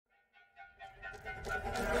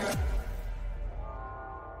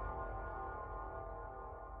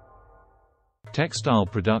Textile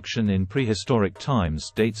production in prehistoric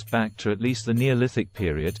times dates back to at least the Neolithic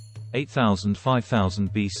period, 8000–5000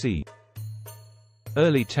 BC.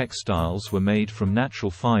 Early textiles were made from natural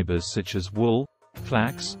fibers such as wool,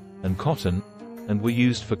 flax, and cotton, and were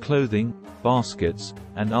used for clothing, baskets,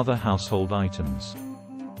 and other household items.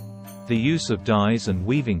 The use of dyes and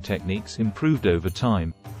weaving techniques improved over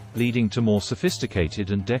time, leading to more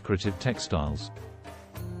sophisticated and decorative textiles.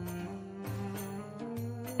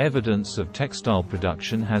 Evidence of textile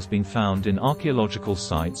production has been found in archaeological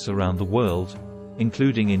sites around the world,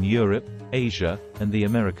 including in Europe, Asia, and the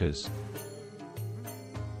Americas.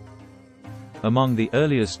 Among the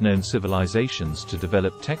earliest known civilizations to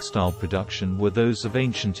develop textile production were those of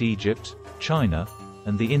ancient Egypt, China,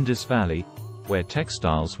 and the Indus Valley, where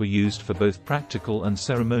textiles were used for both practical and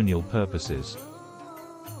ceremonial purposes.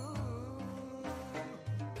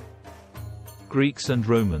 Greeks and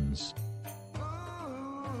Romans.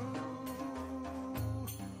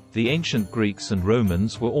 The ancient Greeks and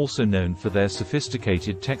Romans were also known for their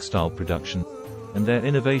sophisticated textile production, and their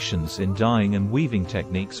innovations in dyeing and weaving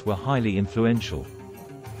techniques were highly influential.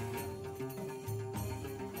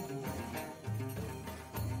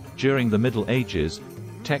 During the Middle Ages,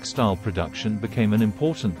 textile production became an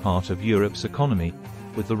important part of Europe's economy,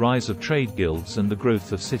 with the rise of trade guilds and the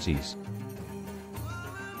growth of cities.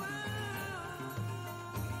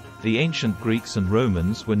 The ancient Greeks and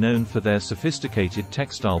Romans were known for their sophisticated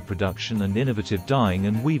textile production and innovative dyeing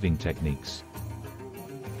and weaving techniques.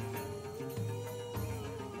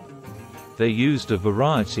 They used a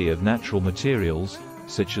variety of natural materials,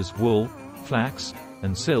 such as wool, flax,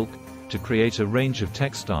 and silk, to create a range of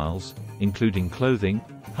textiles, including clothing,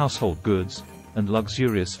 household goods, and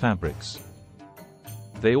luxurious fabrics.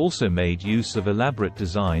 They also made use of elaborate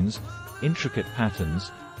designs, intricate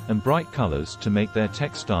patterns, and bright colors to make their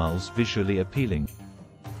textiles visually appealing.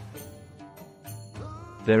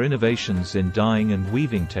 Their innovations in dyeing and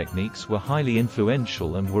weaving techniques were highly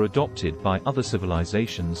influential and were adopted by other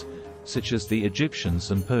civilizations, such as the Egyptians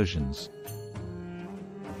and Persians.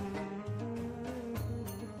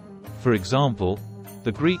 For example,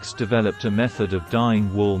 the Greeks developed a method of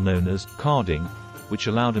dyeing wool known as carding, which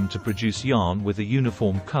allowed them to produce yarn with a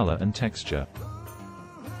uniform color and texture.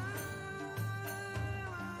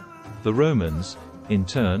 The Romans, in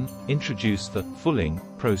turn, introduced the fulling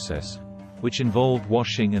process, which involved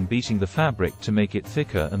washing and beating the fabric to make it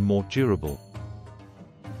thicker and more durable.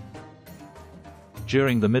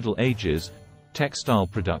 During the Middle Ages, textile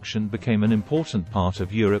production became an important part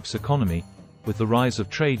of Europe's economy, with the rise of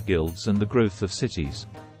trade guilds and the growth of cities.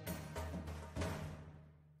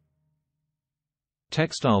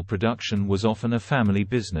 Textile production was often a family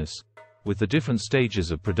business, with the different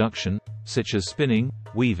stages of production, such as spinning,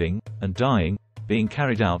 weaving, and dyeing, being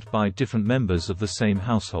carried out by different members of the same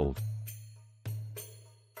household.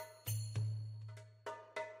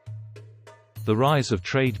 The rise of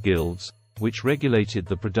trade guilds, which regulated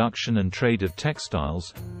the production and trade of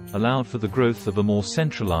textiles, allowed for the growth of a more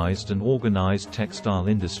centralized and organized textile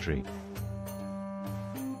industry.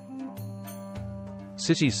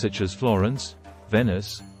 Cities such as Florence,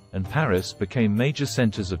 Venice, and Paris became major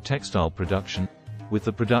centers of textile production, with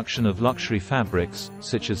the production of luxury fabrics,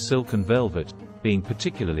 such as silk and velvet, being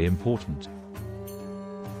particularly important.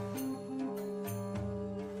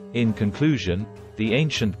 In conclusion, the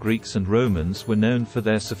ancient Greeks and Romans were known for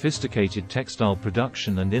their sophisticated textile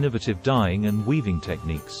production and innovative dyeing and weaving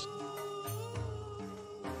techniques.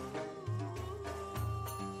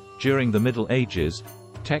 During the Middle Ages,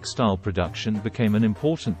 textile production became an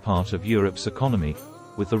important part of Europe's economy,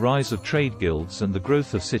 with the rise of trade guilds and the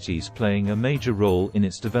growth of cities playing a major role in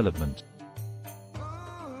its development.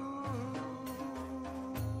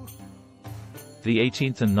 The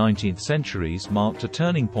 18th and 19th centuries marked a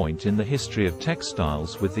turning point in the history of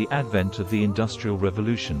textiles with the advent of the Industrial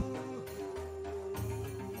Revolution.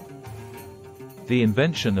 The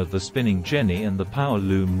invention of the spinning jenny and the power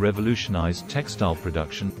loom revolutionized textile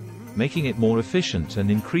production, making it more efficient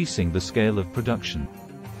and increasing the scale of production.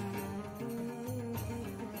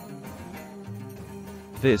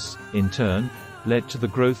 This, in turn, led to the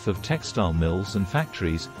growth of textile mills and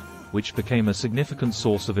factories, which became a significant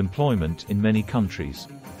source of employment in many countries.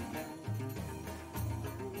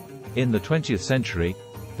 In the 20th century,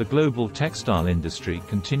 the global textile industry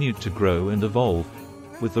continued to grow and evolve,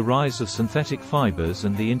 with the rise of synthetic fibers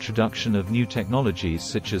and the introduction of new technologies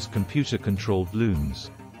such as computer-controlled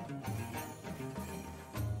looms.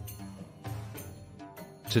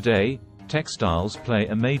 Today, textiles play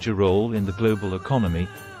a major role in the global economy,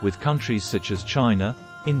 with countries such as China,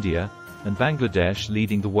 India, and Bangladesh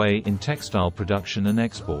leading the way in textile production and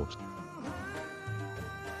export.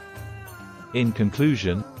 In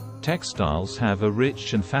conclusion, textiles have a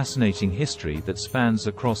rich and fascinating history that spans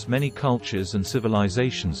across many cultures and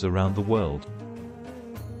civilizations around the world.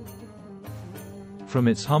 From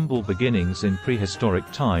its humble beginnings in prehistoric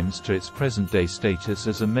times to its present-day status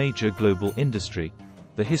as a major global industry,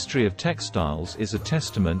 the history of textiles is a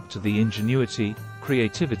testament to the ingenuity,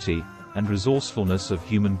 creativity, and resourcefulness of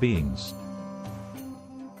human beings.